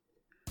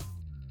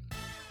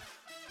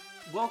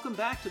Welcome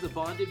back to the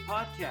Bonded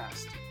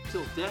Podcast,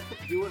 Till Death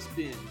Do Us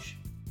Binge.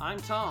 I'm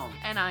Tom.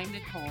 And I'm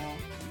Nicole.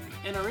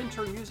 And our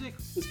intro music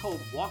is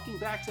called Walking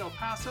Back to El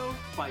Paso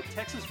by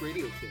Texas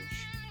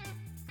Radiofish.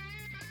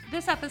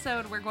 This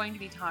episode, we're going to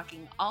be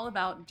talking all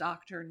about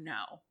Dr.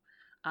 No.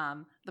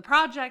 The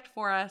project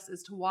for us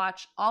is to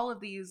watch all of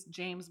these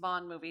James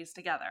Bond movies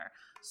together.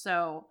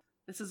 So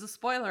this is a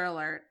spoiler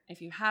alert. If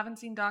you haven't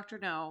seen Dr.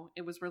 No,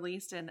 it was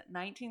released in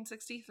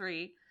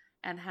 1963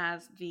 and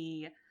has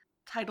the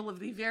title of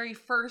the very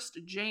first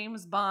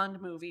James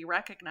Bond movie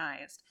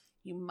recognized.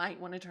 You might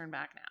want to turn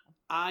back now.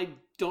 I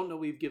don't know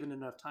we've given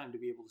enough time to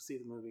be able to see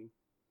the movie.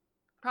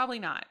 Probably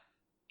not,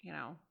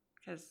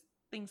 because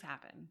things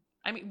happen.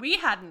 I mean, we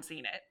hadn't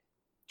seen it.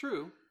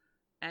 True.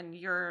 And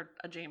you're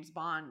a James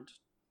Bond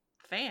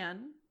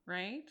fan,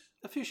 right?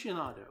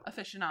 Aficionado.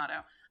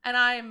 And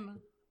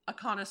I'm a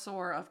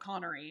connoisseur of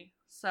Connery,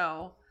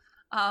 so...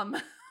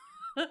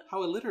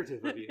 How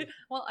alliterative of you.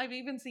 Well, I've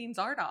even seen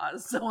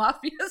Zardoz, so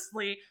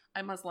obviously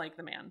I must like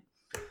the man.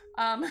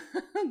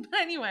 But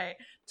anyway,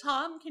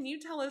 Tom, can you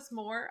tell us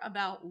more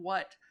about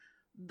what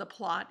the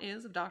plot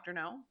is of Dr.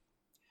 No?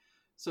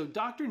 So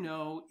Dr.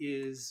 No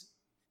is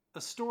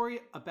a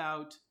story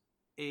about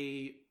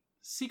a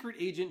secret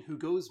agent who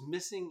goes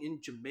missing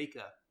in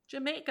Jamaica.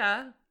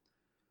 Jamaica?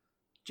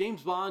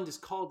 James Bond is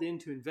called in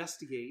to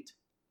investigate,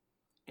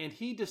 and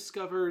he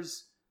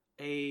discovers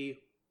a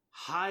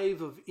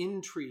hive of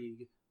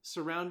intrigue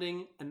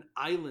surrounding an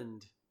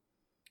island.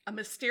 A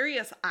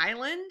mysterious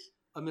island?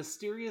 A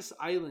mysterious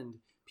island.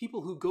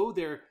 People who go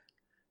there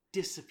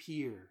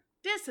disappear.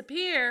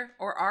 Disappear?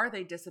 Or are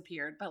they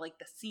disappeared by,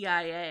 the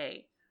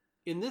CIA?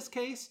 In this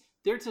case,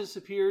 they're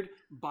disappeared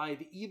by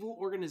the evil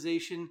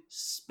organization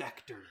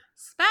Spectre.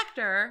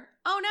 Spectre?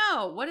 Oh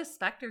no, what does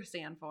Spectre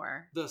stand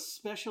for? The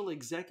Special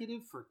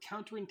Executive for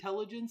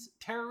Counterintelligence,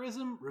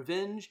 Terrorism,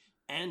 Revenge,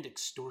 and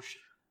Extortion.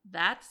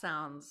 That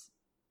sounds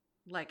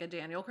like a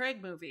Daniel Craig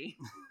movie.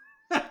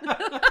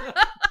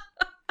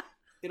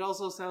 It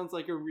also sounds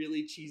like a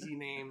really cheesy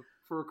name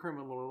for a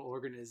criminal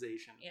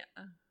organization.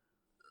 Yeah.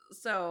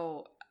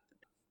 So,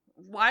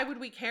 why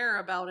would we care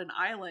about an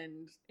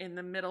island in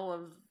the middle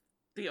of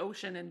the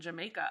ocean in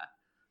Jamaica?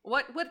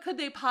 What could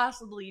they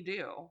possibly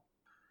do?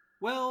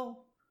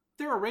 Well,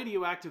 there are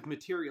radioactive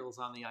materials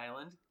on the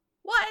island.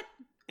 What?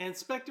 And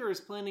Spectre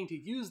is planning to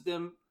use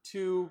them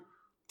to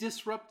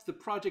disrupt the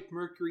Project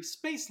Mercury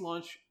space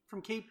launch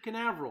from Cape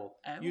Canaveral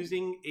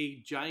using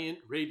a giant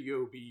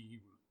radio beam.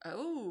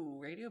 Oh,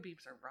 radio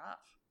beams are rough.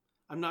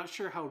 I'm not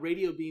sure how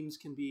radio beams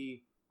can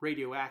be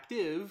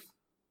radioactive,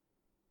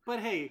 but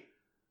hey,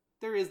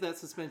 there is that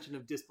suspension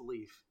of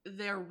disbelief.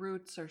 Their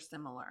roots are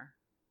similar.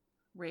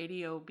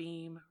 Radio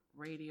beam,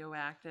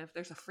 radioactive.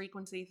 There's a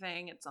frequency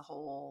thing. It's a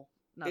whole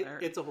nother...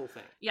 It's a whole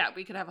thing. Yeah,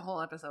 we could have a whole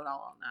episode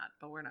all on that,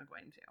 but we're not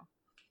going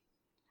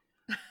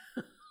to.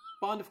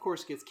 Bond, of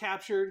course, gets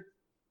captured,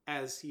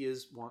 as he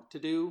is wont to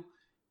do,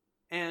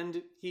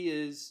 and he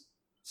is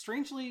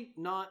strangely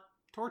not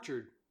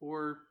tortured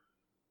or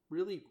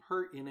really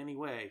hurt in any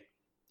way.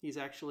 He's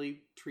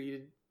actually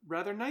treated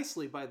rather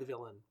nicely by the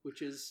villain,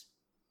 which is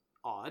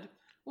odd.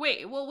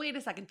 Wait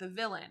a second. The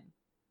villain.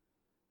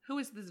 Who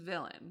is this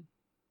villain?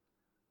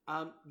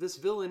 This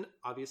villain,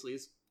 obviously,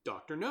 is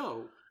Dr.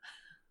 No.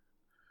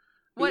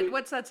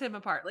 What sets him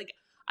apart?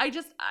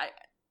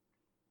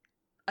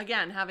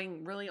 Again,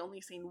 having really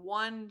only seen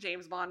one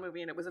James Bond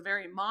movie, and it was a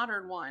very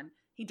modern one,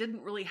 he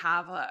didn't really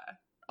have a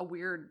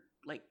weird,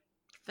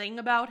 thing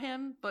about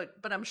him, but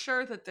I'm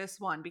sure that this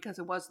one, because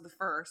it was the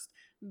first,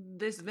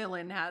 this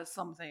villain has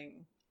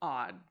something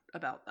odd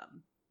about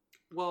them.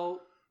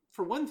 Well,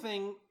 for one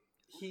thing,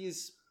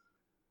 he's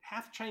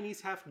half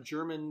Chinese, half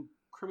German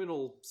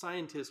criminal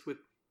scientist with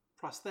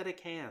prosthetic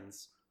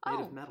hands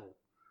made of metal.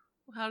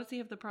 How does he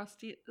have the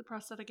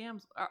prosthetic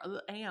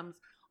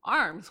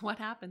arms? What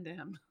happened to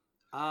him?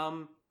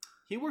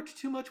 He worked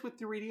too much with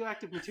the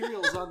radioactive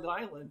materials on the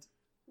island.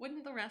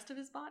 Wouldn't the rest of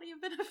his body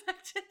have been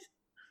affected?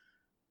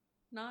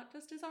 Not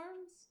just his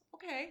arms?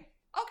 Okay.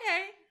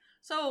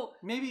 So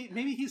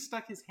maybe he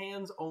stuck his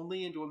hands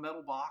only into a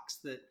metal box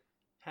that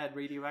had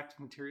radioactive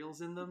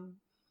materials in them,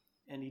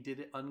 and he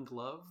did it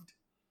ungloved.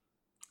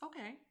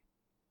 Okay.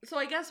 So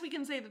I guess we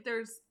can say that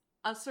there's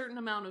a certain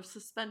amount of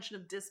suspension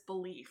of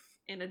disbelief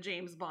in a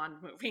James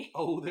Bond movie.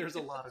 Oh, there's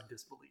a lot of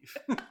disbelief.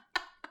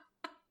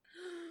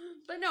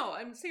 But no,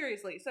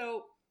 seriously.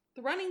 So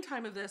the running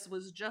time of this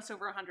was just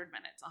over 100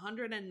 minutes,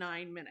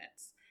 109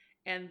 minutes.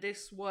 And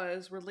this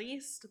was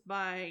released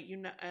by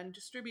and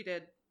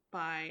distributed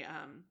by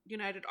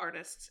United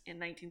Artists in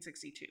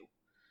 1962.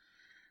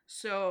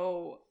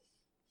 So,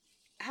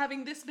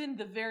 having this been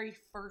the very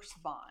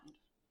first Bond,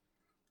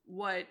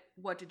 what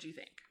did you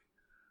think?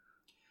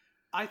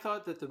 I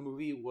thought that the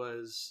movie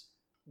was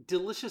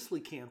deliciously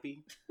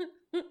campy.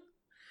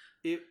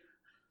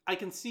 I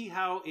can see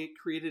how it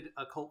created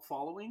a cult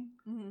following,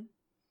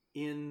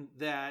 in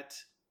that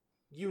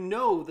you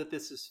know that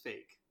this is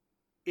fake.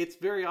 It's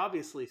very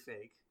obviously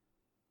fake,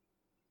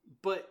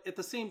 But at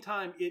the same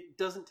time, it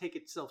doesn't take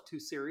itself too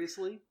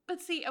seriously.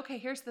 But see, okay,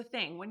 here's the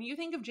thing. When you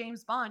think of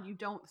James Bond, you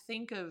don't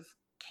think of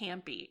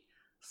campy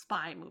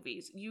spy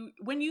movies.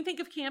 When you think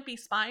of campy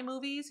spy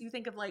movies, you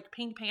think of like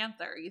Pink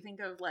Panther. You think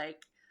of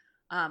like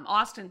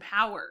Austin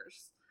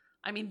Powers.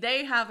 I mean,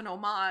 they have an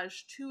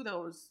homage to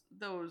those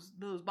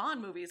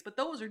Bond movies, but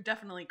those are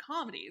definitely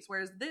comedies.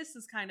 Whereas this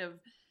is kind of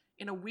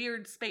in a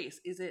weird space.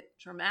 Is it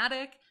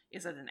dramatic?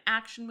 Is it an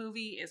action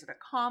movie? Is it a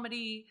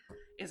comedy?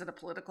 Is it a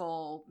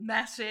political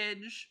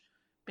message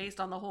based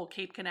on the whole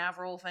Cape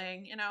Canaveral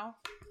thing? You know,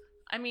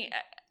 I mean,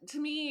 to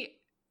me,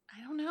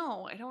 I don't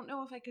know. I don't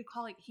know if I could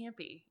call it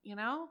campy. You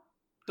know.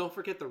 Don't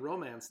forget the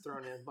romance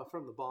thrown in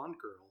from the Bond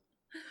girl.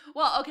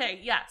 Well, okay,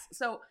 yes.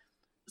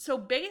 So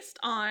based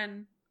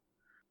on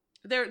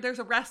there's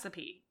a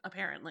recipe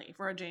apparently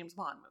for a James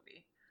Bond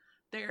movie.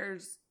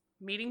 There's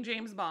meeting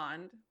James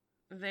Bond,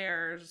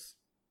 there's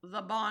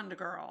the Bond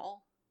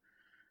girl,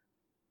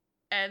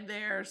 and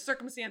there's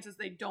circumstances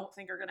they don't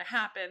think are going to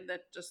happen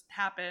that just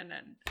happen,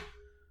 and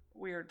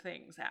weird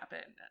things happen.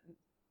 And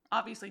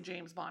obviously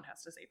James Bond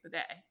has to save the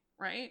day,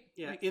 right?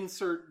 Yeah, like,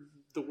 insert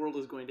the world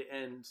is going to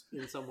end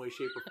in some way,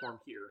 shape, or form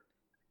here.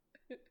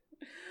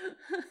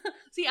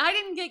 See, I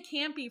didn't get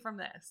campy from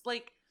this.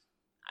 Like,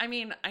 I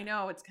mean, I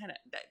know it's kind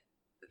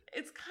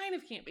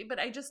of campy, but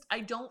I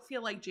don't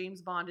feel like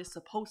James Bond is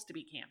supposed to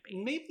be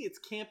campy. Maybe it's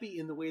campy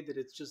in the way that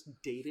it's just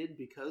dated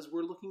because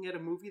we're looking at a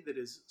movie that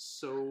is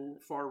so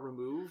far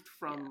removed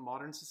from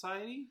modern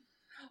society.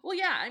 Well,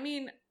 yeah, I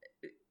mean,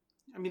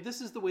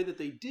 this is the way that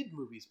they did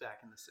movies back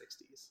in the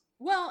 60s.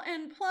 Well,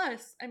 and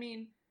plus, I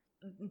mean,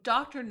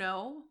 Dr.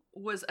 No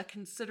was a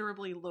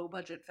considerably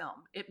low-budget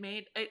film.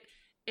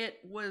 It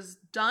was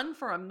done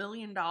for $1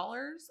 million,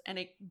 and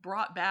it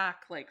brought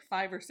back like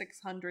 $5 or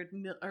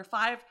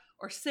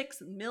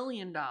 $6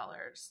 million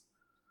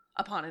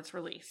upon its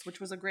release, which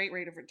was a great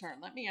rate of return.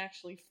 Let me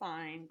actually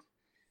find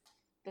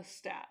the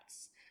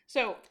stats.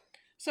 So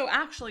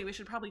actually, we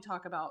should probably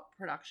talk about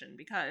production,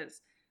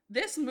 because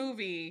this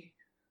movie,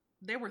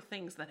 there were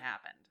things that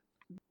happened.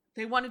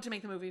 They wanted to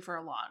make the movie for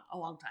a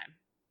long time,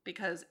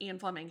 because Ian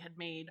Fleming had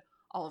made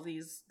all of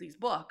these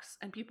books,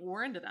 and people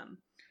were into them.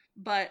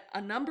 But a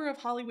number of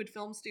Hollywood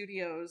film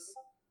studios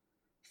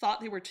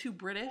thought they were too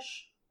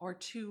British or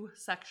too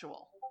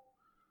sexual.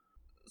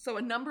 So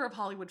a number of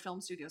Hollywood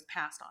film studios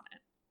passed on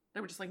it. They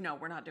were just like, no,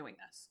 we're not doing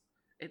this.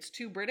 It's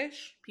too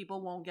British.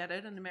 People won't get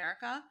it in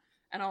America.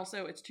 And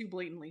also, it's too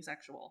blatantly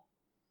sexual.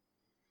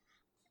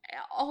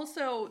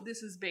 Also,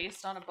 this is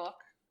based on a book,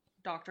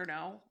 Dr.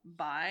 No,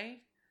 by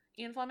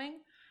Ian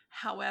Fleming.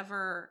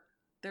 However,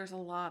 there's a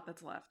lot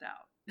that's left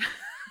out.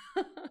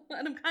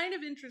 And I'm kind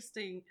of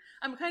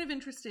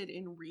interested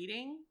in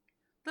reading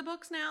the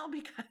books now,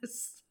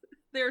 because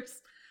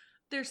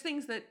there's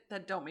things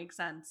that don't make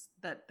sense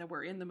that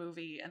were in the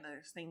movie, and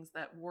there's things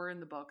that were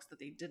in the books that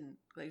they didn't.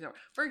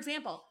 For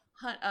example,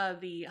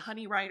 the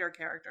Honey Rider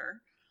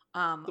character,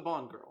 the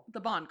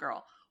Bond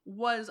girl,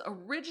 was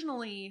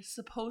originally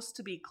supposed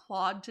to be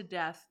clawed to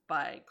death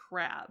by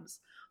crabs,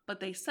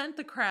 but they sent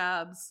the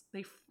crabs.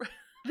 They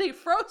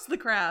froze the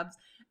crabs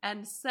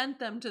and sent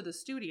them to the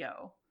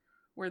studio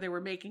where they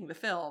were making the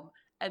film,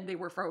 and they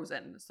were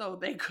frozen, so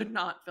they could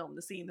not film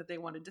the scene that they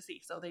wanted to see.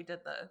 So they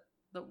did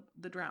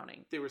the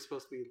drowning. They were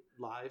supposed to be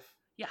live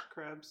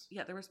crabs?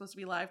 Yeah, they were supposed to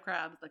be live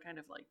crabs that kind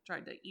of like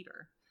tried to eat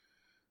her.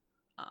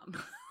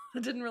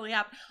 That didn't really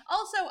happen.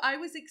 Also, I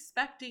was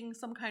expecting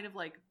some kind of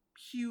like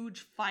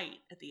huge fight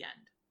at the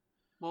end.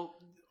 Well,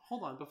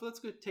 hold on. Let's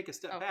go take a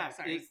step back.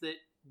 Sorry. Is that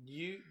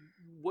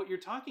what you're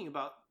talking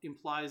about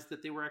implies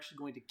that they were actually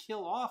going to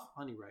kill off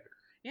Honey Rider.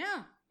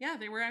 Yeah,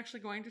 they were actually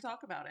going to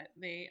talk about it.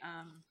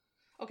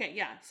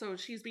 So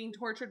she's being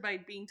tortured by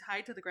being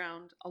tied to the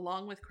ground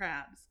along with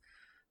crabs.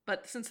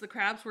 But since the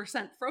crabs were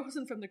sent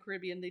frozen from the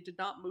Caribbean, they did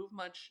not move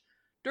much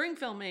during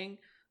filming,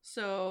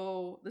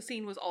 so the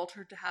scene was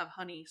altered to have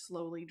Honey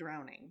slowly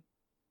drowning.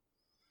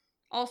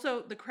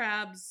 Also, the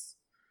crabs...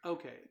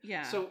 Okay.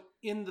 Yeah. So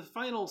in the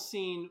final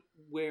scene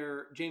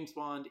where James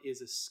Bond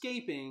is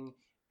escaping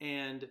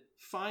and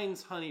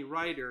finds Honey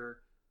Rider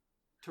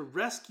to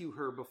rescue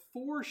her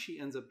before she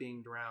ends up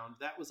being drowned,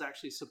 that was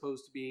actually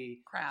supposed to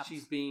be crabs.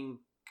 She's being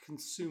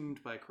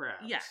consumed by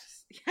crabs.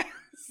 Yes.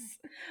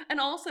 And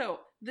also,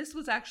 this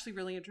was actually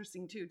really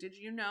interesting too. Did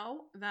you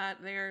know that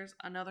there's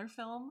another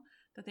film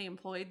that they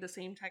employed the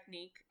same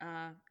technique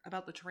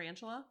about the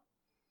tarantula?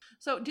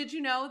 So did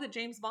you know that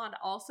James Bond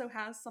also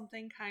has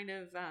something kind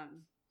of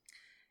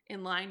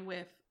in line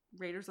with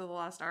Raiders of the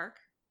Lost Ark?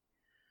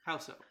 How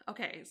so?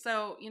 Okay,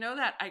 so you know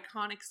that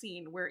iconic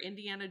scene where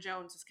Indiana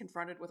Jones is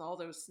confronted with all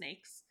those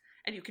snakes,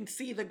 and you can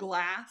see the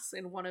glass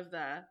in one of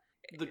the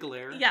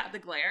glare? Yeah, the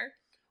glare.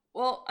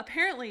 Well,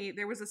 apparently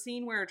there was a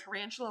scene where a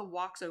tarantula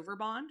walks over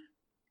Bond,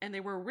 and they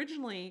were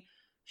originally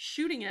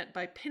shooting it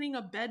by pinning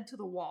a bed to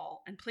the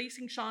wall and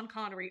placing Sean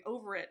Connery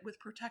over it with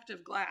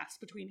protective glass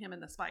between him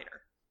and the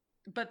spider.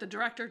 But the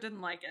director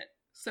didn't like it,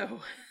 so...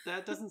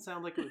 That doesn't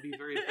sound like it would be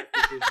very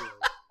effective visually.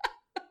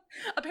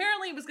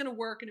 Apparently it was going to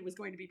work and it was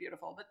going to be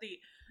beautiful, but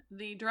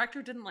the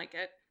director didn't like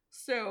it,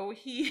 so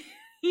he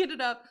he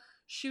ended up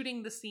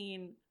shooting the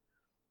scene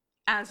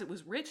as it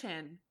was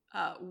written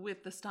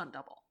with the stunt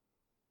double.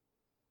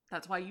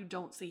 That's why you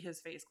don't see his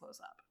face close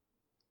up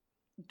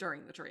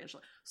during the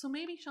tarantula. So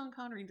maybe Sean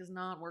Connery does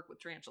not work with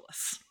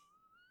tarantulas.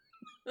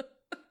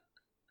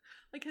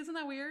 Like, isn't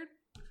that weird?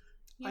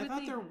 I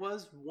thought there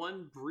was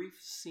one brief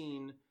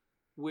scene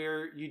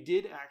where you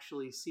did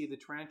actually see the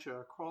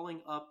tarantula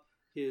crawling up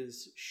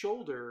his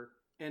shoulder,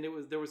 and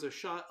there was a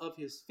shot of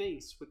his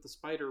face with the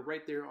spider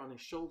right there on his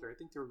shoulder. I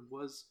think there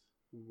was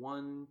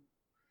one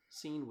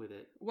scene with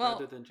it,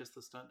 rather than just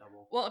the stunt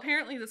double. Well,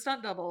 apparently the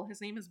stunt double, his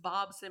name is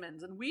Bob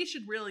Simmons, and we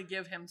should really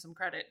give him some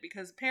credit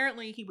because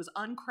apparently he was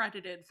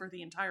uncredited for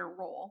the entire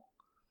role.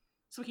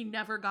 So he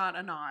never got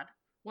a nod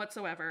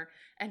whatsoever.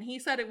 And he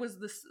said it was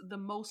the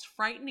most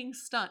frightening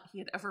stunt he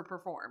had ever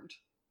performed.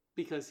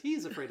 Because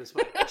he's afraid of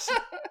spiders.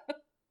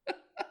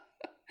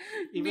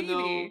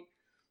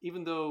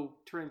 Even though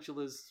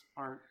tarantulas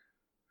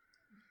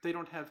they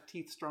don't have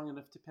teeth strong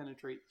enough to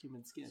penetrate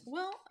human skin.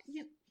 Well,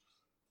 yeah,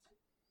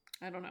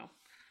 I don't know.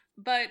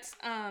 But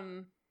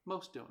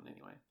most don't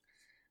anyway.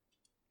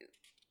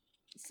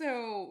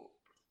 So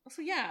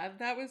yeah,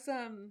 that was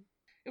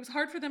it was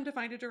hard for them to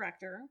find a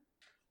director.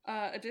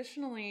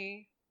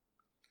 Additionally,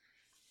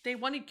 they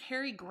wanted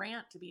Cary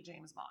Grant to be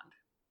James Bond.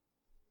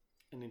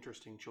 An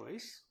interesting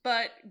choice.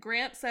 But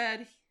Grant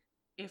said,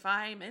 if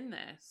I'm in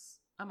this,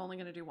 I'm only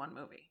going to do one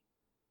movie.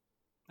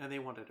 And they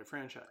wanted a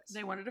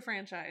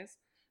franchise.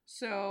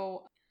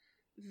 So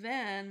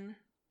then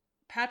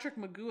Patrick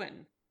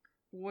McGoohan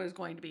was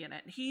going to be in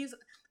it. He's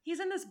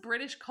in this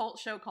British cult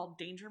show called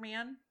Danger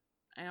Man.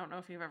 I don't know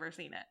if you've ever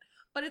seen it.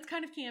 But it's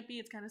kind of campy,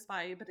 it's kind of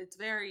spy, but it's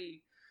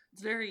very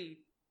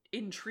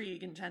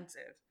intrigue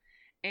intensive.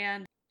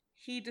 And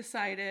he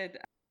decided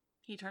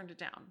he turned it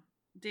down.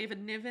 David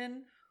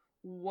Niven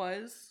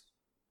was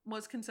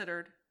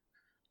considered,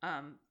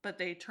 but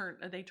they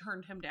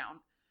turned him down,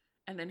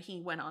 and then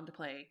he went on to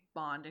play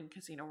Bond in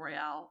Casino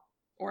Royale,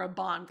 or a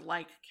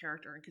Bond-like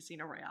character in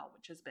Casino Royale,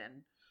 which has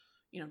been,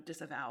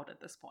 disavowed at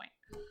this point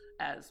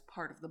as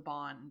part of the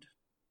Bond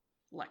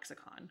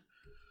lexicon.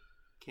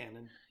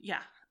 Canon.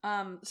 Yeah.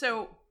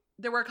 So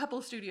there were a couple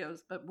of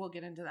studios, but we'll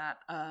get into that,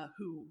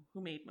 who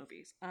made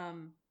movies.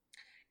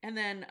 And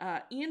then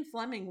Ian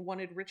Fleming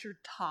wanted Richard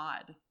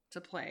Todd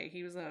to play.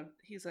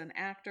 He's an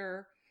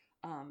actor,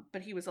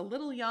 but he was a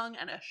little young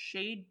and a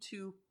shade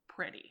too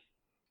pretty.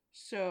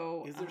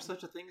 So is there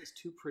such a thing as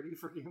too pretty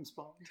for James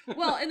Bond?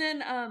 Well, and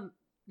then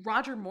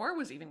Roger Moore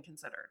was even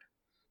considered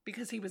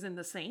because he was in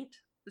The Saint,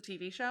 the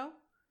TV show,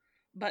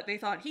 but they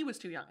thought he was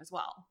too young as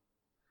well.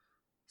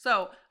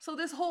 So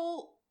this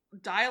whole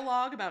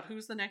dialogue about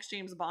who's the next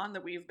James Bond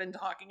that we've been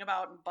talking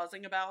about and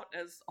buzzing about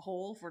as a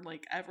whole for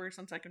like ever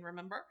since I can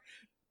remember,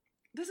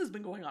 this has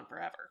been going on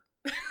forever.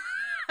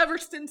 Ever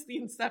since the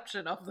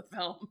inception of the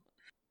film.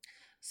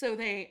 So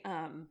they,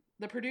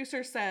 the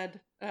producer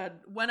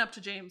went up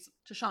to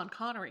Sean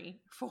Connery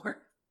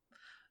for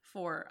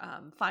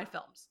 5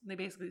 films. And they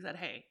basically said,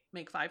 hey,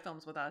 make 5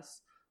 films with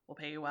us. We'll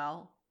pay you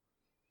well.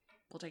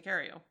 We'll take care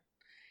of you.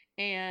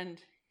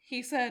 And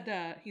he said,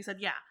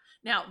 yeah.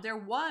 Now, there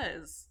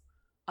was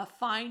a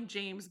Find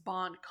James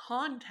Bond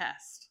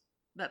contest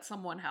that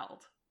someone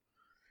held.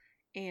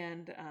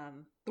 And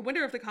the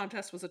winner of the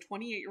contest was a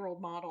 28-year-old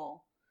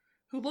model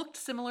who looked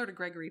similar to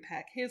Gregory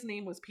Peck. His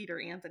name was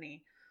Peter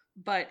Anthony,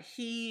 but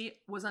he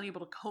was unable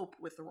to cope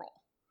with the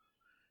role.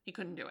 He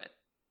couldn't do it.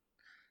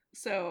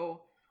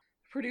 So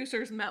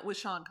producers met with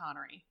Sean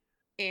Connery,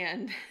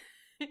 and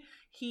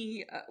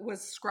he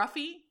was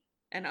scruffy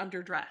and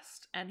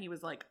underdressed, and he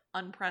was like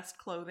unpressed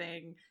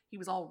clothing. He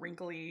was all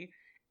wrinkly,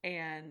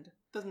 and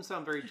doesn't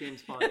sound very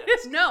James Bond.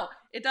 No,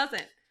 it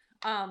doesn't.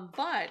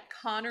 But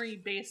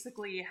Connery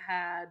basically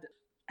had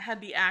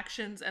the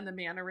actions and the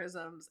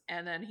mannerisms,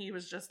 and then he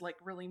was just like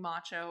really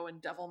macho and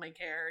devil may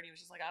care, and he was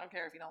just like, I don't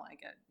care if you don't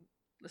like it.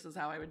 This is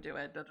how I would do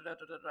it. Da, da, da,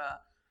 da, da, da.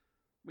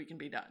 We can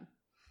be done.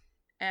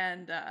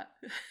 And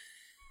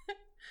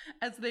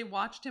as they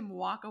watched him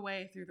walk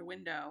away through the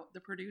window, the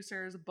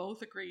producers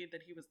both agreed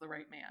that he was the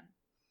right man.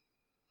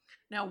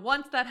 Now,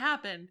 once that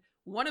happened,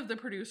 one of the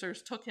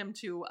producers took him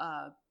to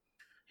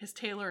his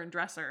tailor and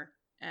dresser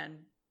and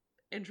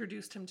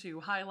introduced him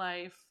to high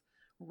life,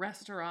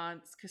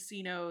 restaurants,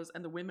 casinos,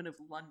 and the women of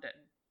London.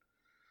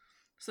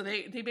 So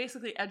they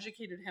basically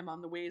educated him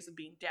on the ways of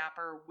being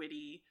dapper,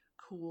 witty,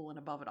 cool, and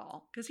above it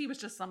all. Because he was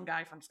just some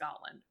guy from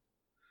Scotland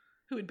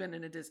who had been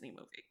in a Disney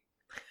movie.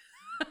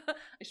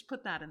 I should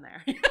put that in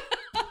there.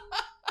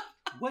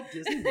 What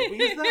Disney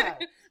movie is that?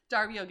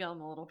 Darby O'Gill and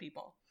the Little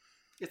People.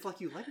 It's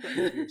like you like that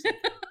movie or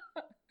something.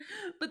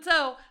 But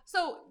so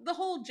the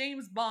whole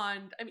James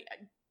Bond, I mean,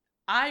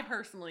 I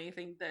personally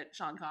think that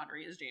Sean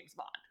Connery is James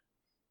Bond.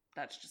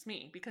 That's just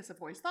me, because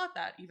I've always thought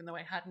that, even though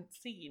I hadn't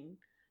seen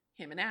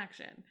him in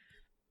action.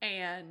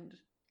 And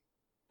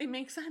it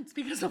makes sense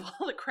because of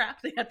all the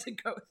crap they had to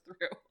go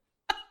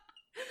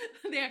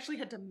through. They actually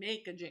had to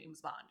make a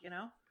James Bond, you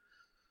know?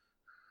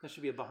 That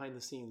should be a behind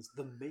the scenes,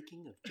 the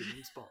making of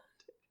James Bond.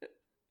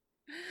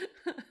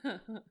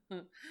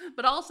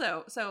 But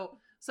also, so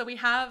So we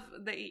have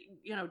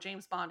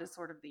James Bond is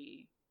sort of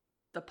the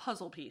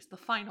puzzle piece, the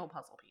final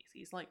puzzle piece.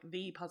 He's like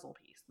the puzzle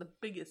piece, the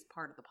biggest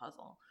part of the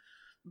puzzle.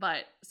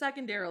 But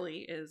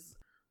secondarily is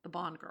the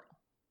Bond girl.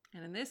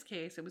 And in this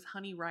case, it was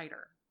Honey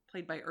Rider,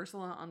 played by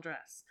Ursula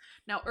Andress.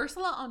 Now,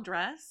 Ursula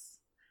Andress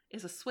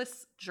is a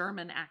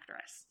Swiss-German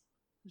actress.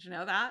 Did you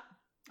know that?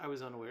 I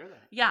was unaware of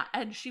that. Yeah,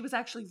 and she was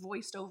actually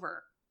voiced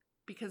over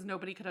because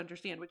nobody could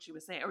understand what she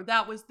was saying. Or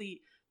that was the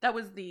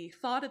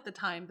thought at the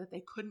time, that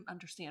they couldn't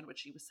understand what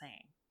she was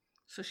saying.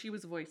 So she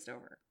was voiced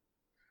over.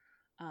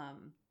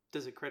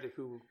 Does it credit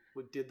who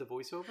did the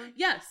voiceover?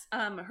 Yes.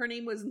 Her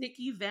name was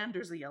Nikki van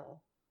der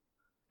Zyl,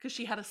 because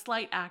she had a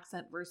slight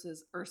accent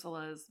versus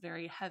Ursula's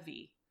very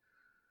heavy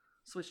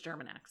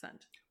Swiss-German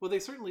accent. Well, they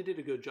certainly did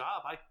a good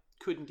job. I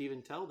couldn't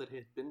even tell that it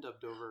had been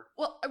dubbed over.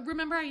 Well,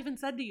 remember I even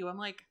said to you, I'm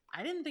like,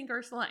 I didn't think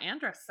Ursula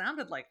Andress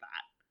sounded like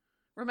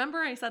that. Remember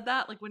I said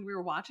that, like, when we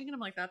were watching it, I'm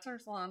like, that's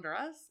Ursula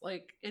Andress?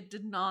 Like, it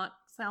did not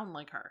sound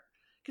like her.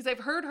 Because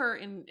I've heard her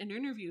in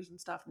interviews and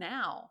stuff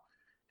now,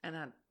 and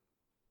then,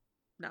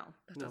 no,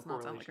 that does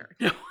not sound like her.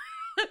 No.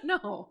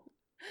 No.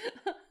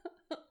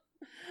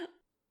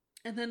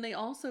 And then they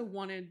also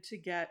wanted to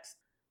get,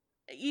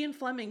 Ian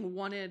Fleming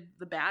wanted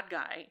the bad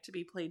guy to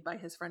be played by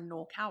his friend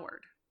Noel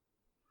Coward.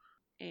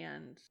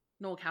 And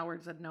Noel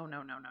Coward said, no,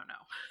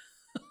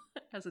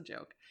 as a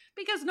joke.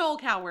 Because Noel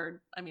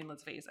Coward, I mean,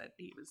 let's face it,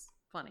 he was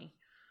funny.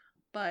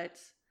 But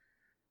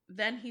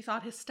then he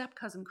thought his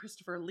step-cousin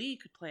Christopher Lee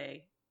could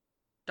play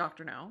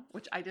Dr. No,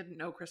 which I didn't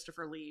know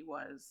Christopher Lee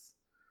was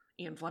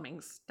Ian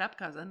Fleming's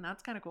step-cousin.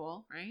 That's kind of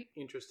cool, right?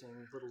 Interesting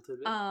little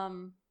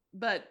tidbit.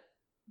 But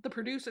the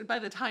producer, by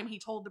the time he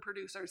told the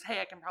producers,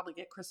 hey, I can probably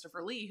get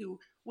Christopher Lee, who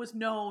was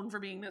known for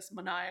being this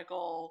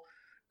maniacal,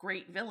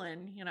 great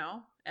villain,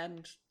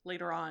 and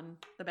later on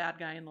the bad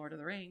guy in Lord of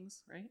the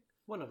Rings, right?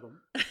 One of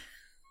them.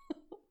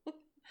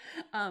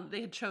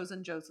 They had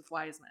chosen Joseph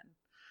Wiseman.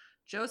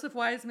 Joseph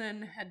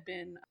Wiseman had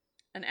been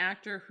an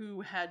actor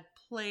who had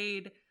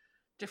played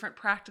different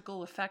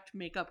practical effect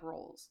makeup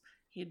roles.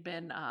 He had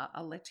been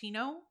a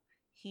Latino.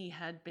 He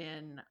had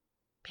been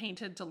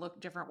painted to look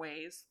different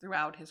ways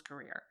throughout his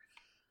career.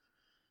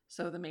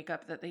 So the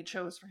makeup that they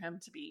chose for him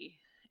to be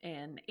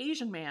an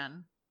Asian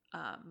man,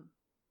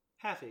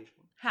 half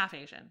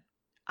Asian.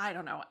 I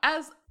don't know.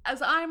 As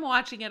I'm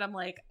watching it, I'm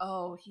like,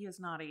 oh, he is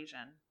not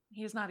Asian.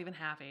 He is not even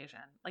half Asian.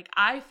 Like,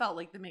 I felt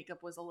like the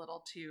makeup was a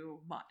little too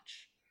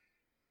much.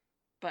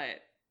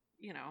 But,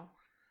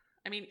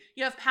 I mean,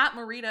 you have Pat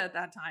Morita at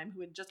that time,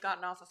 who had just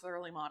gotten off of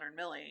Thoroughly Modern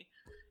Millie,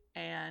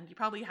 and you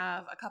probably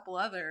have a couple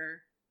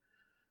other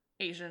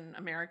Asian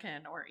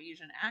American or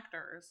Asian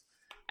actors.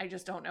 I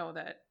just don't know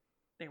that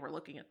they were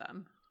looking at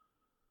them.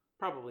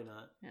 Probably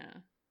not. Yeah.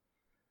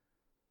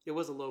 It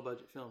was a low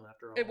budget film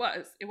after all. It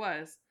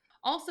was.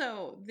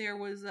 Also, there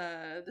was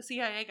the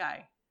CIA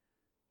guy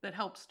that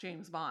helps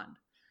James Bond.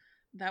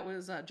 That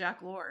was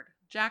Jack Lord.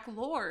 Jack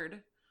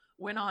Lord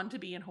went on to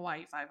be in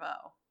Hawaii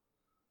Five-0.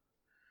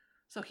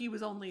 So he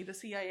was only the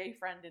CIA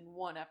friend in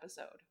one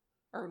episode,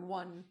 or in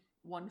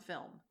one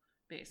film,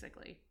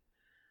 basically.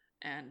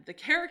 And the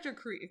character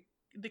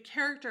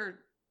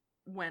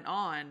went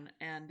on,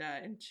 and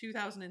in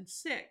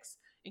 2006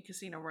 in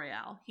Casino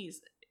Royale,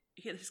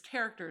 his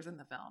character's in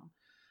the film,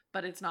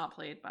 but it's not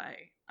played by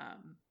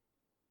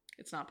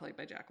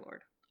Jack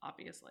Lord,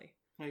 obviously.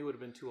 He would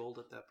have been too old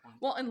at that point.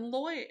 Well, and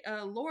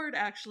Lord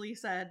actually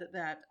said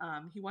that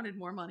he wanted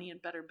more money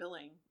and better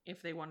billing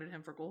if they wanted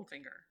him for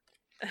Goldfinger.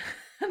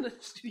 And the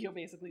studio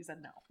basically said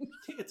no.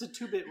 It's a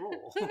 2-bit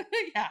role.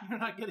 Yeah. You're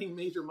not getting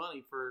major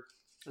money for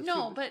a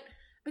No, but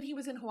he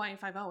was in Hawaii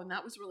Five-0, and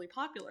that was really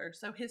popular.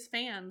 So his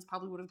fans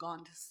probably would have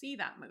gone to see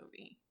that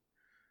movie.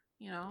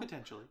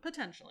 Potentially.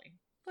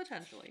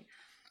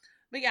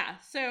 But yeah,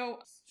 so,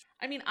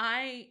 I mean,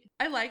 I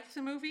liked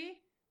the movie.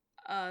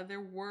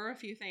 There were a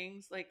few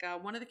things, like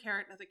one of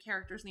the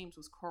characters' names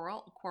was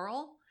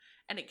Quirrell,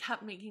 and it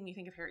kept making me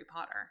think of Harry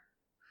Potter.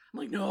 I'm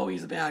like, no,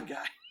 he's a bad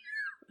guy.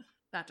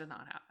 That did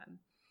not happen,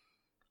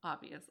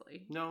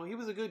 obviously. No, he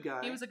was a good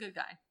guy. He was a good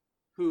guy.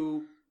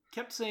 Who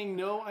kept saying,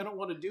 no, I don't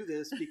want to do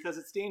this because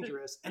it's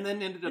dangerous, and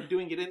then ended up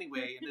doing it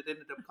anyway, and it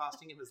ended up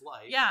costing him his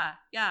life. Yeah.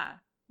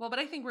 Well, but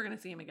I think we're going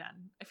to see him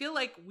again. I feel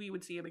like we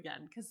would see him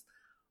again, because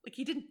like,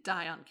 he didn't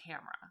die on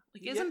camera.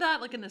 Like, isn't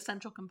that like an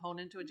essential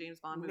component to a James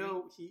Bond movie?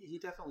 No, he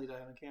definitely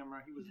died on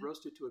camera. He was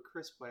roasted to a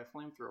crisp by a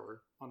flamethrower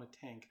on a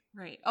tank.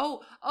 Right.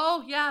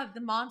 Oh yeah,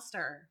 the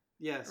monster.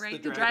 Yes,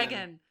 right, the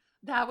dragon.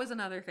 That was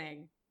another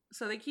thing.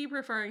 So they keep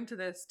referring to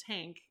this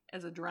tank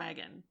as a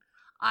dragon.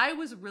 I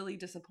was really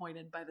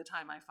disappointed by the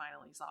time I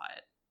finally saw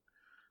it.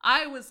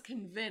 I was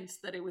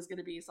convinced that it was going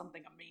to be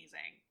something amazing.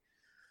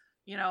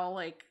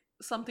 Like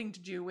something to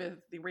do with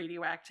the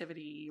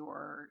radioactivity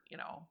or,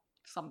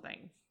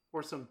 something.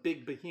 Or some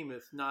big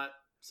behemoth, not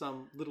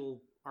some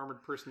little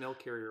armored personnel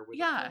carrier with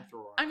a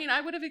flamethrower. I mean,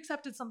 I would have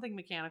accepted something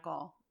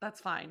mechanical.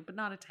 That's fine, but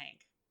not a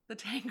tank. The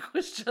tank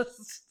was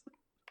just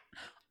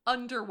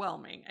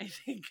underwhelming, I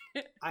think.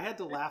 I had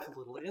to laugh a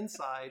little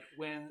inside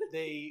when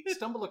they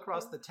stumble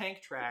across the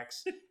tank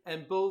tracks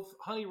and both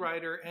Honey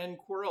Rider and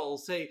Quirrell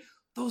say,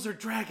 those are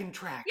dragon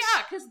tracks.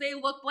 Yeah, because they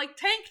looked like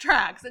tank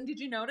tracks. And did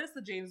you notice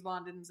that James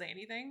Bond didn't say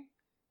anything?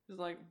 He was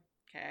like,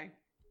 okay.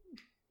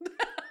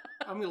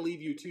 I'm going to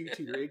leave you to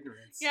your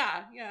ignorance.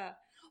 Yeah.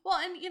 Well,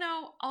 and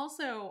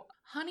also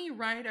Honey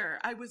Rider,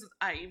 I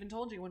even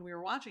told you when we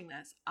were watching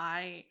this,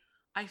 I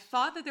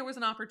thought that there was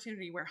an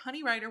opportunity where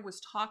Honey Rider was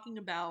talking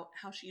about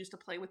how she used to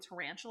play with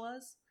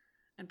tarantulas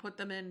and put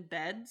them in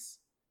beds.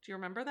 Do you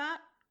remember that?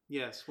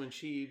 Yes, when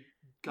she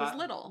got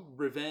little.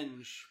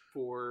 Revenge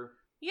for...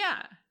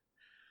 Yeah.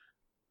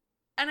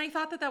 And I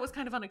thought that was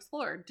kind of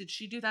unexplored. Did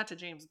she do that to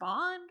James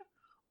Bond?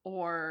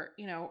 Or,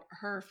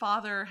 her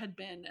father had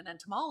been an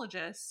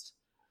entomologist.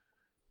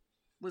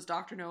 Was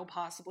Dr. No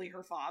possibly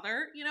her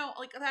father?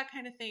 Like that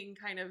kind of thing,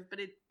 but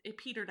it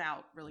petered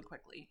out really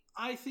quickly.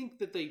 I think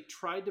that they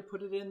tried to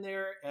put it in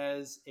there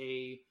as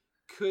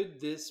could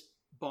this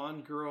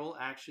Bond girl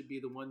actually be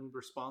the one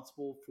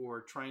responsible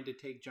for trying to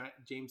take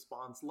James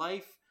Bond's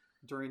life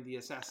during the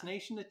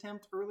assassination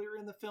attempt earlier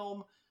in the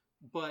film?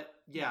 But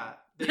yeah,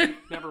 they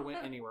never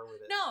went anywhere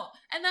with it. No,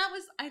 and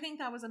I think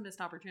that was a missed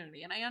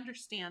opportunity, and I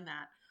understand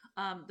that.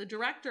 The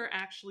director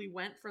actually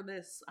went for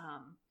this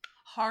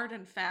hard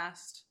and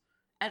fast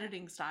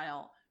editing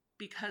style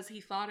because he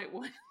thought it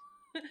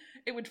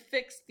would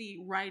fix the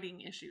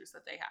writing issues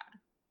that they had.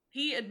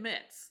 He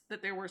admits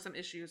that there were some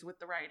issues with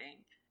the writing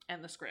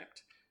and the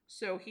script.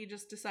 So he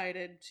just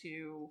decided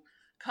to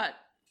cut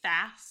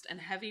fast and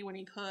heavy when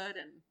he could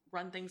and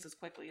run things as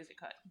quickly as he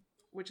could,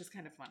 which is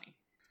kind of funny.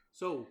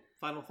 So,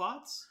 final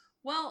thoughts?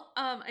 Well,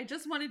 I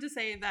just wanted to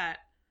say that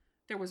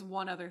there was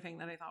one other thing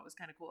that I thought was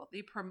kind of cool.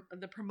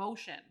 The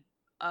promotion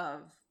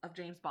of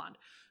James Bond.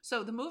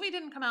 So the movie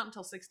didn't come out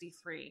until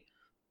 1963,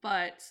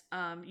 but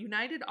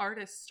United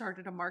Artists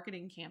started a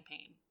marketing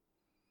campaign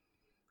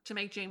to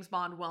make James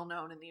Bond well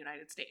known in the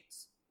United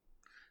States.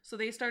 So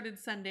they started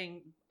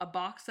sending a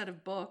box set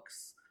of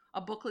books,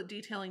 a booklet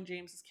detailing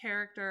James's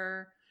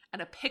character,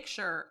 and a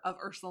picture of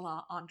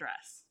Ursula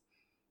Andress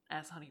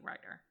as Honey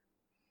Rider.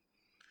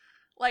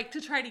 Like,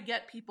 to try to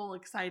get people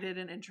excited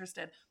and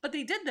interested. But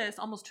they did this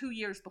almost 2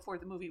 years before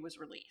the movie was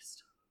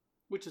released.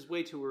 Which is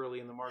way too early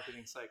in the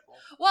marketing cycle.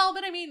 Well,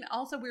 but I mean,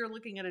 also we were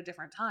looking at a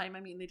different time.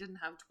 I mean, they didn't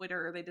have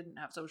Twitter. They didn't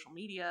have social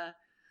media.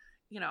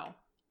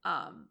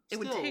 It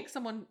would take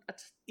someone...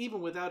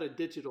 even without a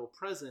digital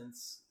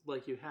presence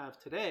like you have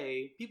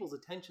today, people's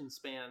attention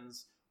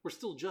spans were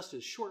still just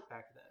as short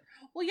back then.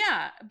 Well,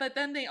 yeah, but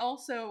then they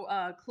also,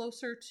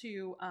 closer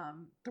to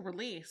the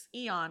release,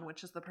 Eon,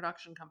 which is the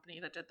production company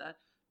that did the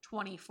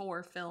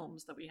 24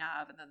 films that we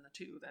have, and then the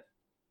 2 that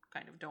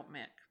kind of don't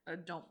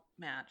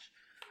match.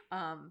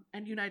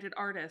 And United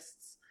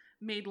Artists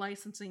made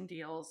licensing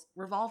deals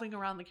revolving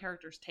around the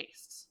characters'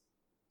 tastes.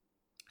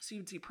 So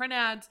you'd see print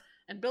ads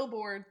and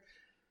billboards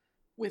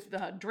with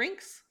the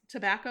drinks,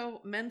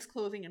 tobacco, men's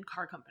clothing, and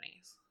car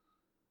companies.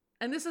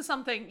 And this is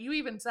something you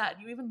even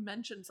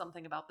mentioned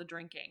something about the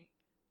drinking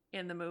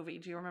in the movie.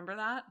 Do you remember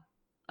that?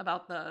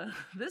 About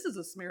this is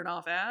a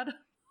Smirnoff ad.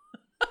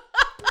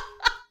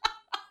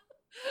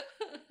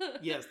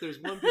 Yes, there's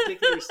one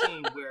particular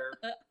scene where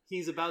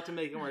he's about to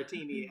make a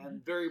martini,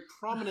 and very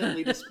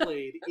prominently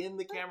displayed in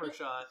the camera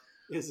shot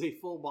is a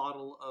full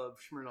bottle of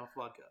Smirnoff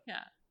vodka.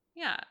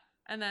 Yeah.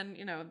 And then,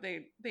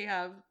 they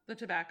have the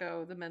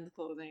tobacco, the men's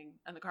clothing,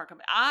 and the car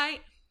company.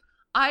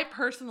 I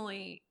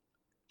personally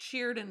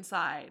cheered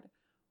inside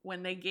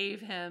when they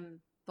gave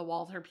him the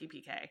Walther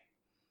PPK.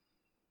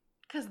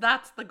 Because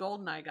that's the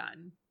GoldenEye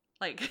gun.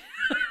 Like,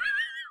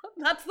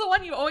 that's the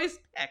one you always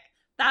pick.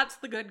 That's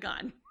the good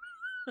gun.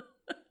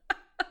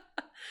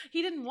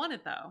 He didn't want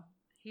it, though.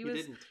 He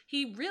didn't.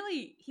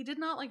 He did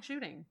not like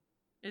shooting,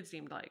 it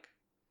seemed like.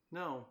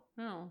 No,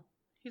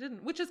 he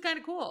didn't, which is kind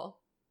of cool,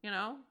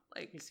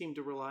 Like, he seemed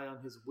to rely on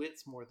his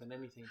wits more than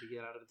anything to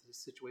get out of the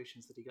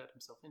situations that he got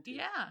himself into.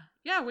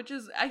 Yeah, which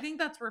is, I think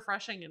that's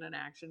refreshing in an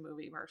action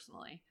movie,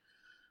 personally.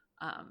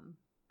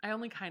 I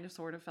only kind of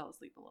sort of fell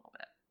asleep a little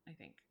bit, I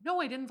think.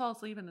 No, I didn't fall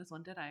asleep in this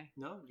one, did I?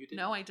 No, you didn't.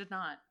 No, I did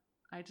not.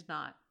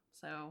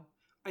 So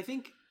I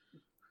think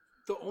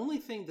the only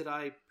thing that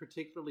I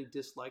particularly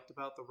disliked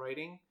about the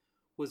writing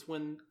was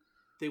when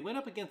they went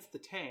up against the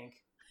tank,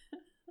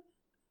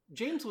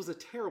 James was a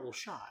terrible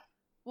shot.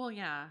 Well,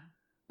 yeah.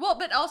 Well,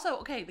 but also,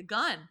 okay, the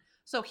gun.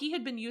 So he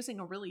had been using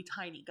a really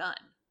tiny gun.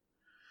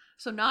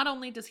 So not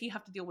only does he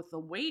have to deal with the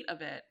weight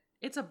of it,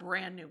 it's a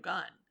brand new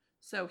gun.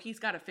 So he's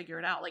got to figure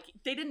it out. Like,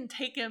 they didn't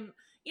take him,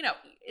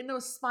 in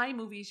those spy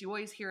movies, you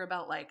always hear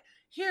about, like,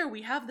 here,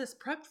 we have this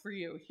prepped for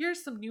you.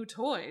 Here's some new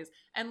toys.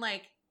 And,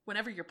 like,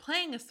 whenever you're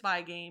playing a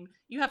spy game,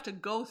 you have to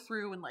go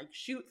through and, like,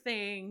 shoot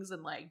things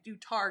and, like, do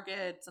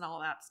targets and all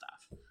that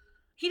stuff.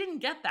 He didn't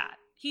get that.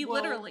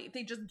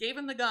 They just gave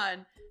him the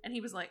gun, and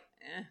he was like,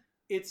 eh.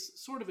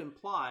 It's sort of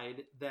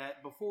implied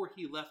that before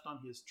he left on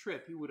his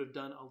trip, he would have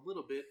done a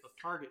little bit of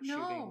target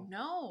shooting.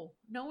 No,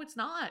 it's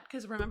not.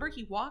 Because remember,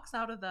 he walks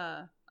out of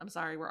I'm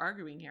sorry, we're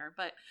arguing here,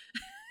 but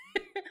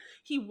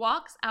he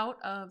walks out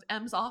of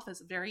M's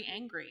office very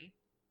angry.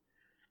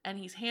 And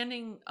he's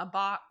handing a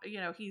box,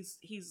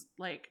 he's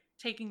like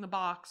taking the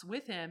box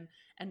with him.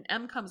 And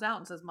M comes out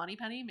and says,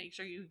 Moneypenny, make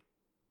sure you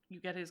you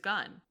get his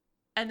gun.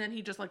 And then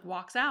he just like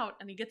walks out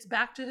and he gets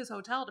back to his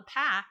hotel to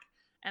pack.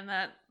 And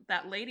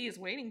that lady is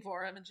waiting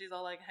for him and she's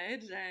all like, hey,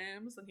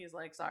 James. And he's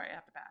like, sorry, I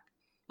have to pack.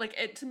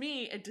 Like, to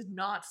me, it did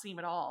not seem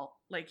at all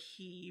like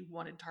he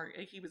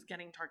was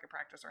getting target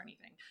practice or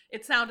anything.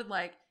 It sounded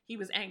like he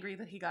was angry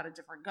that he got a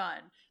different gun,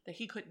 that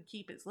he couldn't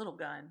keep his little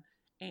gun,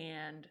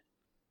 and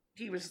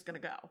he was just gonna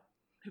go.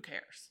 Who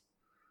cares?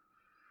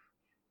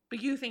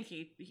 But you think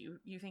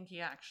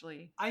he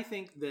actually... I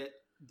think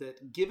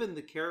that given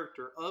the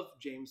character of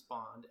James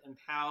Bond and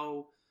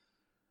how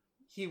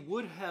he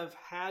would have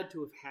had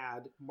to have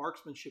had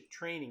marksmanship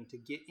training to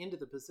get into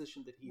the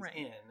position that he's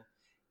in,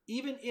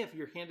 even if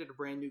you're handed a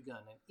brand new gun,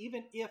 and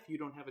even if you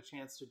don't have a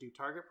chance to do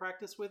target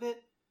practice with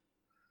it,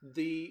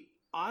 the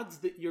odds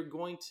that you're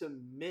going to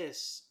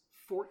miss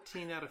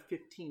 14 out of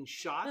 15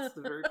 shots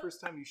the very first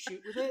time you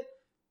shoot with it,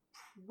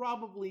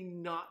 probably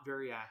not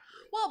very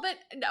accurate. Well, but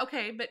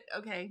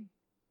okay.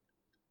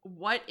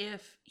 What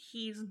if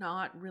he's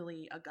not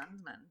really a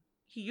gunsman?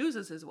 He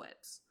uses his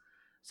wits.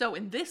 So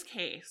in this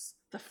case,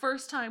 the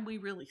first time we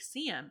really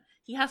see him,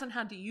 he hasn't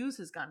had to use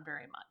his gun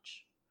very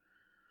much.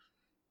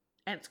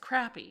 And it's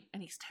crappy,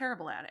 and he's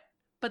terrible at it.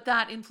 But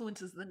that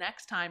influences the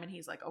next time, and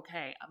he's like,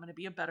 okay, I'm going to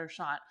be a better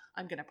shot.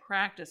 I'm going to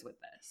practice with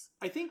this.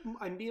 I think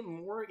I'm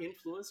being more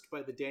influenced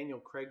by the Daniel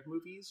Craig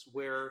movies,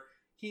 where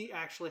he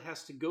actually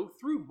has to go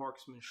through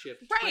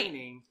marksmanship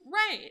training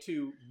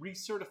to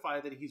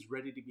recertify that he's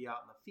ready to be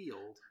out in the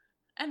field.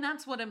 And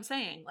that's what I'm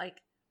saying.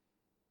 Like,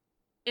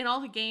 in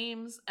all the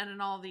games and in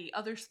all the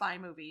other spy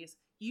movies,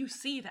 you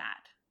see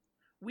that.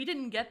 We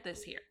didn't get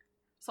this here.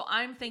 So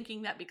I'm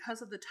thinking that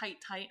because of the tight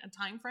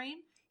time frame,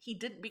 he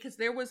didn't, because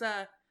there was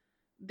a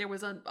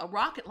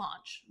rocket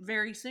launch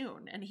very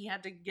soon, and he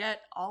had to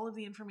get all of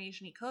the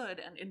information he could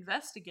and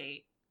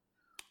investigate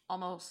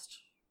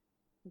almost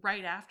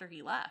right after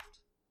he left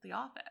the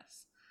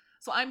office.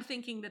 So I'm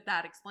thinking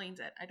that explains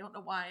it. I don't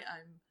know why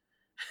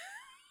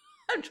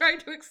I'm trying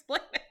to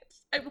explain it.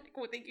 I'm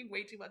like thinking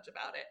way too much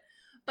about it.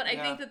 But I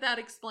think that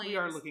explains... We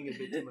are looking a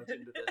bit too much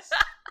into this.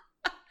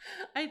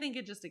 I think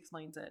it just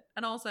explains it.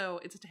 And also,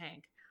 it's a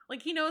tank.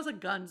 Like, he knows a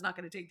gun's not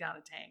going to take down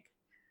a tank.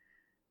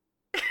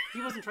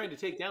 He wasn't trying to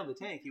take down the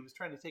tank. He was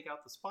trying to take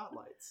out the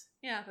spotlights.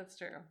 Yeah, that's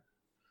true.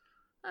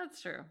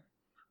 That's true.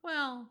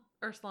 Well,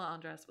 Ursula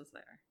Andress was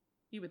there.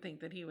 You would think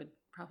that he would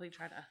probably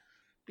try to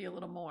be a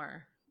little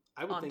more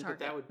I would on think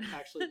target. that would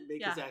actually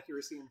make his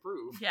accuracy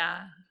improve.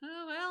 Yeah.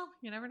 Oh, well,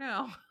 you never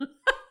know.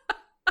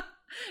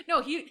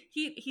 No,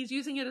 he's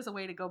using it as a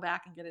way to go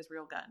back and get his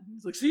real gun.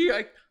 He's like, see,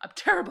 I'm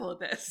terrible at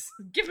this.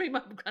 Give me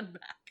my gun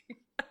back.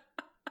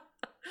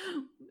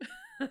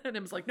 And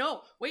M's like,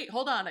 no, wait,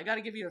 hold on. I got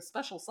to give you a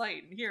special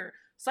sight. And here,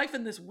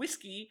 siphon this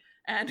whiskey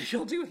and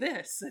you'll do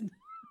this. And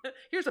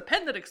here's a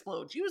pen that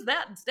explodes. Use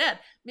that instead.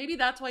 Maybe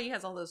that's why he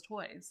has all those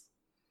toys.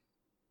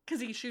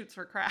 Because he shoots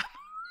for crap.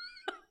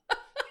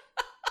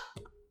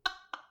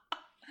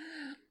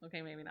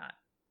 Okay, maybe not.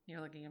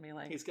 You're looking at me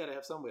like... He's got to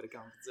have some way to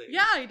compensate.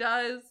 Yeah, he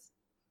does.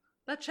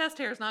 That chest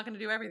hair is not going to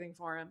do everything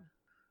for him.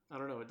 I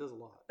don't know. It does a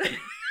lot.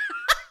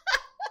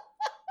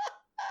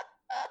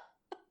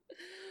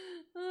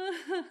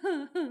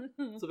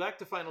 So back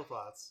to final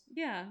thoughts.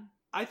 Yeah.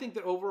 I think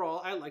that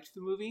overall, I liked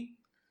the movie.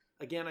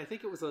 Again, I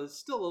think it was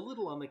still a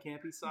little on the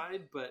campy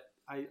side, but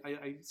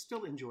I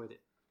still enjoyed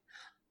it.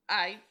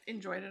 I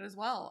enjoyed it as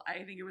well.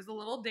 I think it was a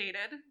little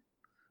dated.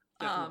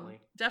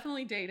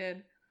 Definitely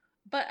dated.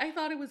 But I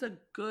thought it was a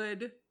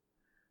good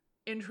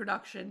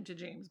introduction to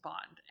James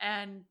Bond.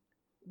 And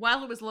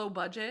while it was low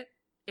budget,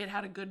 it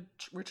had a good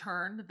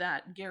return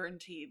that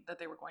guaranteed that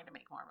they were going to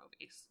make more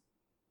movies.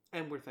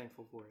 And we're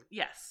thankful for it.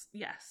 Yes.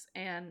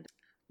 And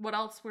what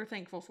else we're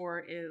thankful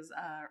for is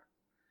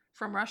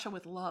From Russia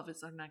with Love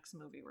is our next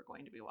movie we're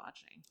going to be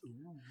watching.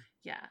 Ooh.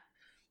 Yeah.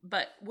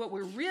 But what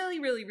we're really,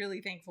 really,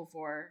 really thankful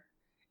for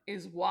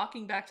is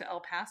Walking Back to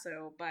El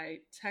Paso by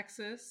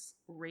Texas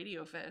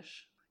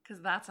Radiofish,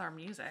 because that's our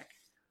music.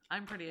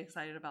 I'm pretty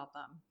excited about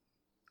them.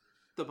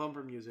 The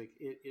bumper music,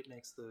 it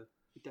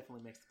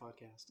definitely makes the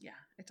podcast. Yeah,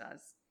 it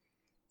does.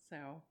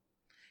 So,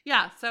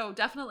 yeah, so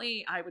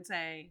definitely I would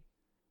say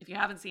if you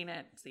haven't seen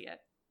it, see it.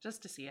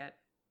 Just to see it.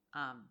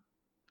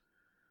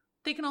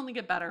 They can only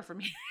get better from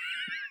here.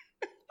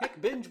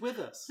 Heck, binge with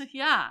us.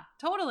 Yeah,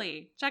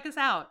 totally. Check us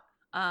out.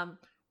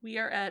 We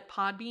are at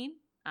Podbean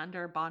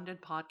under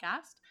Bonded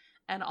Podcast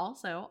and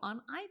also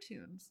on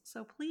iTunes.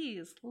 So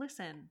please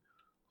listen,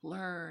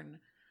 learn,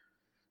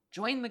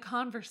 join the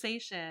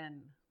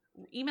conversation.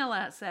 Email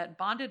us at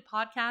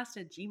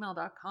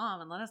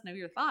bondedpodcast@gmail.com and let us know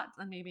your thoughts.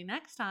 And maybe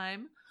next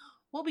time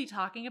we'll be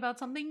talking about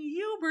something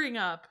you bring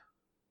up.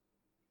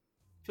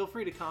 Feel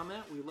free to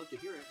comment. We'd love to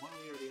hear it one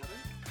way or the other.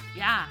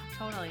 Yeah,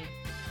 totally.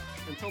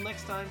 Until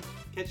next time,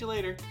 catch you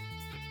later.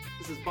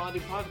 This is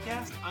Bonded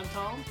Podcast. I'm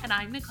Tom. And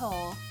I'm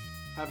Nicole.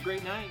 Have a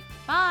great night.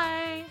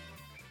 Bye.